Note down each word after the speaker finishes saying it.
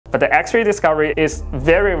But the X-ray discovery is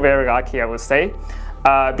very, very lucky, I would say,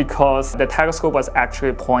 because the telescope was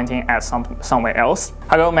actually pointing at somewhere else.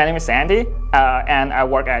 Hello, my name is Andy, and I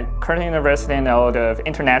work at Curtin University node of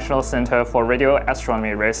International Center for Radio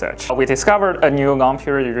Astronomy Research. We discovered a new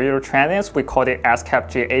long-period radio transient. We called it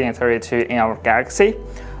SCAP-G1832 in our galaxy.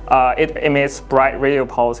 It emits bright radio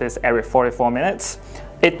pulses every 44 minutes.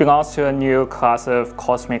 It belongs to a new class of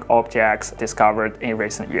cosmic objects discovered in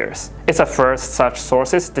recent years. It's the first such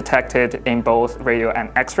sources detected in both radio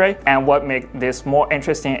and X-ray. And what makes this more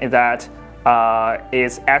interesting is that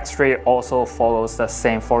its X-ray also follows the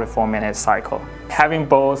same 44-minute cycle. Having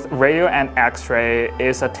both radio and X-ray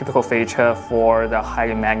is a typical feature for the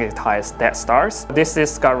highly magnetized dead stars. This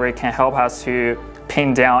discovery can help us to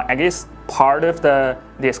pin down at least part of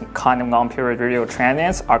this kind of long-period radio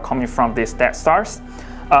transients are coming from these dead stars.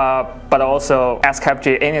 But also,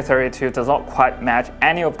 SCAP-G1832 does not quite match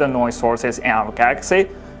any of the noise sources in our galaxy,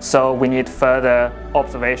 so we need further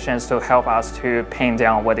observations to help us to pin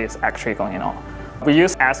down what is actually going on. We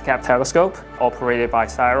use SCAP telescope operated by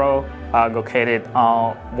ICRAR, located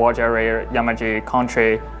on Wajir Yamaji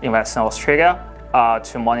country in Western Australia,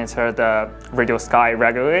 to monitor the radio sky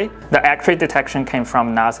regularly. The X-ray detection came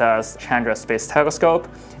from NASA's Chandra Space Telescope.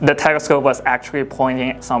 The telescope was actually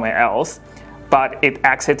pointing somewhere else, but it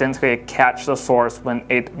accidentally catch the source when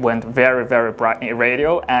it went very, very bright in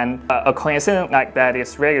radio, and a coincidence like that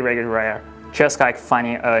is really, really rare, just like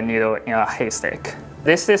finding a needle in a haystack.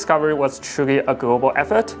 This discovery was truly a global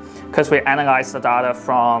effort because we analyzed the data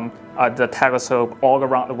from the telescope all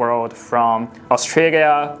around the world, from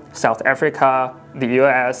Australia, South Africa, the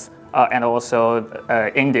US, and also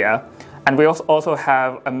India. And we also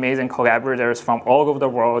have amazing collaborators from all over the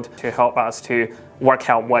world to help us to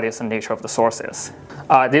work out what is the nature of the sources.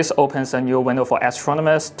 This opens a new window for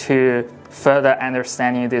astronomers to further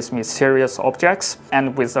understanding these mysterious objects,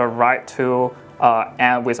 and with the right tool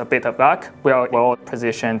and with a bit of luck, we are well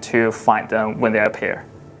positioned to find them when they appear.